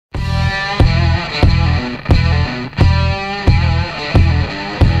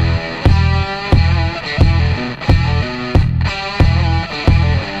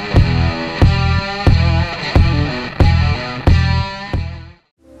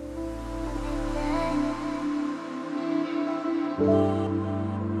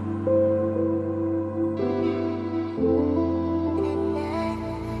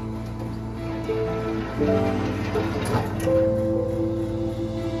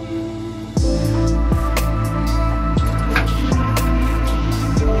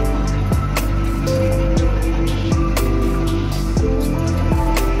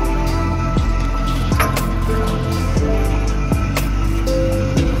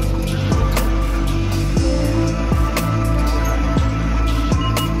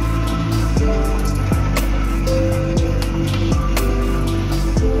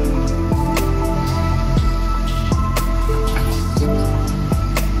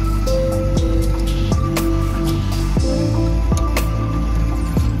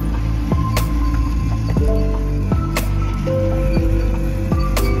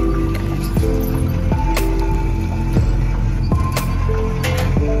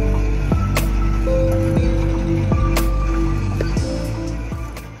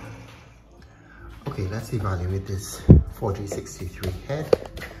Okay, let's evaluate this 4G63 head.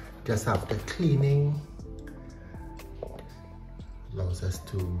 Just after cleaning, allows us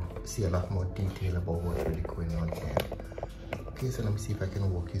to see a lot more detail about what's really going on here. Okay, so let me see if I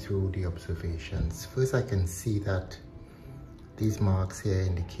can walk you through the observations. First, I can see that these marks here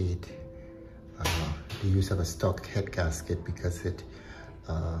indicate the use of a stock head gasket because it,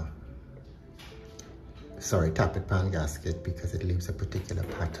 tappet pan gasket, because it leaves a particular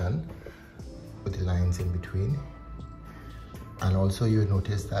pattern with the lines in between. And also you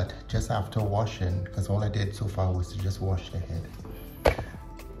notice that just after washing, because all I did so far was to just wash the head,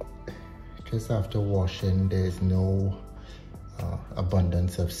 just after washing there's no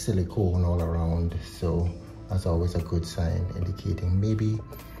abundance of silicone all around, so that's always a good sign, indicating maybe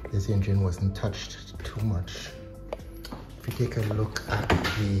this engine wasn't touched too much. If you take a look at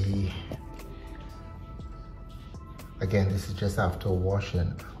again, this is just after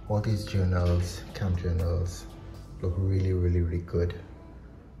washing, all these journals, cam journals, look really, really, really good.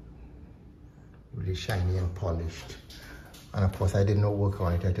 Really shiny and polished. And of course, I did no work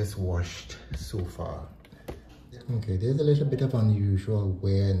on it, I just washed so far. Okay, there's a little bit of unusual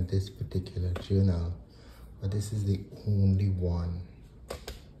wear in this particular journal, but this is the only one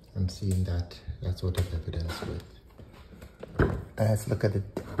I'm seeing that sort of evidence with. Let's look at the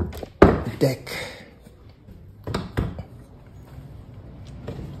deck.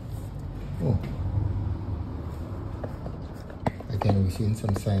 Oh. Again, we've seen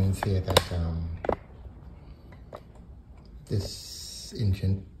some signs here that this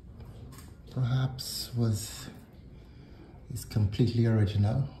engine perhaps is completely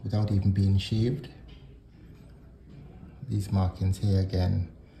original without even being shaved. These markings here again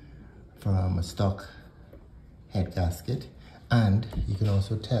from a stock head gasket, and you can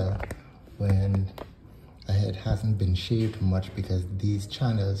also tell when a head hasn't been shaved much because these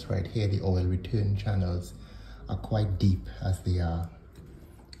channels right here, the oil return channels, are quite deep as they are.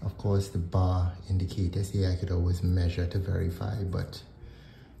 Of course, the bar indicators here I could always measure to verify, but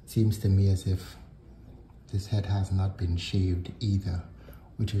it seems to me as if this head has not been shaved either,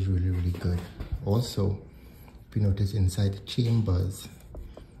 which is really, really good. Also, if you notice inside the chambers,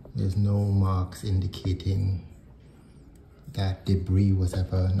 there's no marks indicating that debris was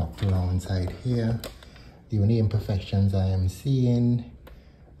ever knocked around inside here. The only imperfections I am seeing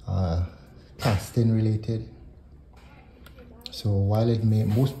are casting related. So while it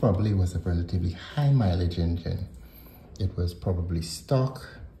most probably was a relatively high mileage engine, it was probably stock,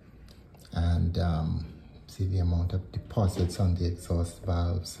 and see the amount of deposits on the exhaust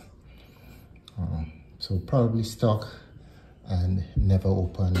valves. So probably stock and never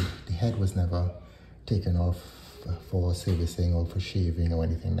opened. The head was never taken off for servicing or for shaving or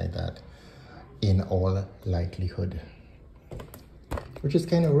anything like that, in all likelihood, which is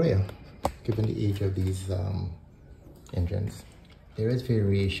kind of rare given the age of these engines. There is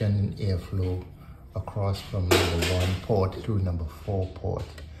variation in airflow across from number 1 port through number 4 port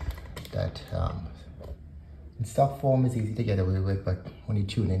that in stock form is easy to get away with, but when you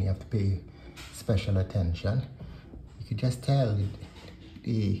tune in you have to pay special attention. You can just tell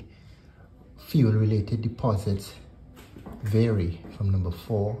the fuel related deposits vary from number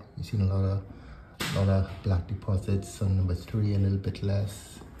 4. You've seen a lot of black deposits. On number 3 a little bit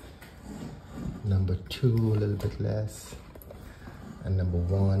less, number 2 a little bit less, and number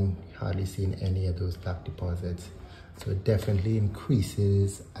 1 hardly seen any of those black deposits. So it definitely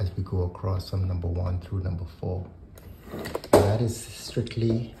increases as we go across from number 1 through number 4. And that is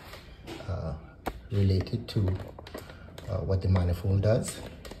strictly related to what the manifold does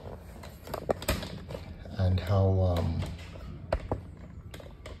and how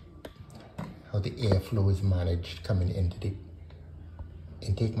the airflow is managed coming into the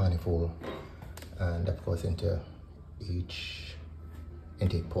intake manifold, and of course into each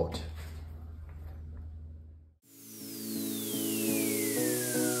intake port.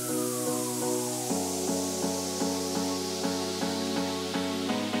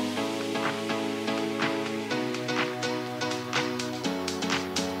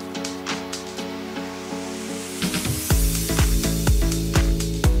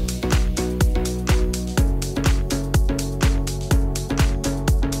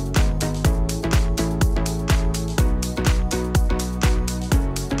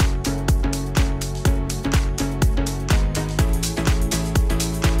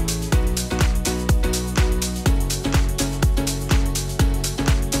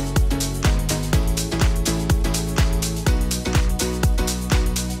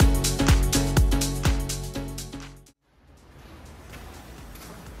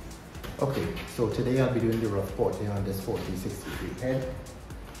 Okay, so today I'll be doing the rough porting on this 4063 head.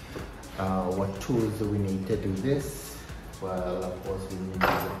 What tools do we need to do this? Well, of course we need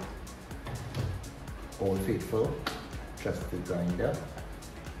the Old Faithful trusty grinder,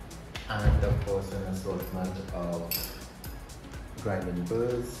 and of course an assortment of grinding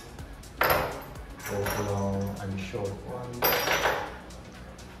burrs, both long and short ones.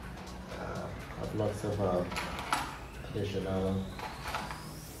 I've lots of additional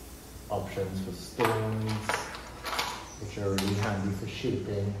options for stones, which are really handy for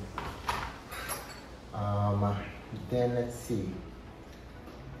shaping. Then let's see,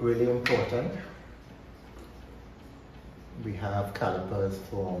 really important, we have calipers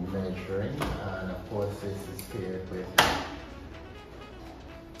for measuring, and of course this is paired with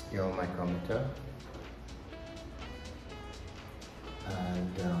your micrometer.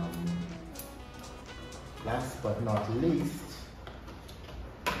 And last but not least,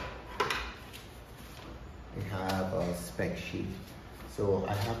 we have a spec sheet. So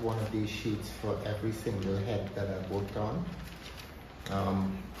I have one of these sheets for every single head that I've worked on.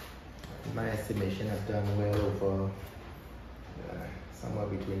 In my estimation, I've done well over somewhere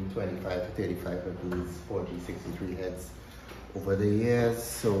between 25 to 35 of these 4063 heads over the years.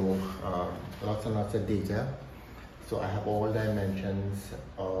 So lots and lots of data. So I have all dimensions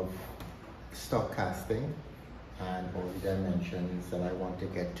of stock casting and all the dimensions that I want to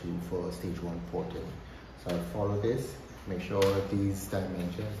get to for stage 1 porting. So I'll follow this, make sure these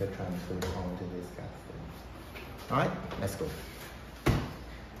dimensions are transferred onto this casting. All right, let's go.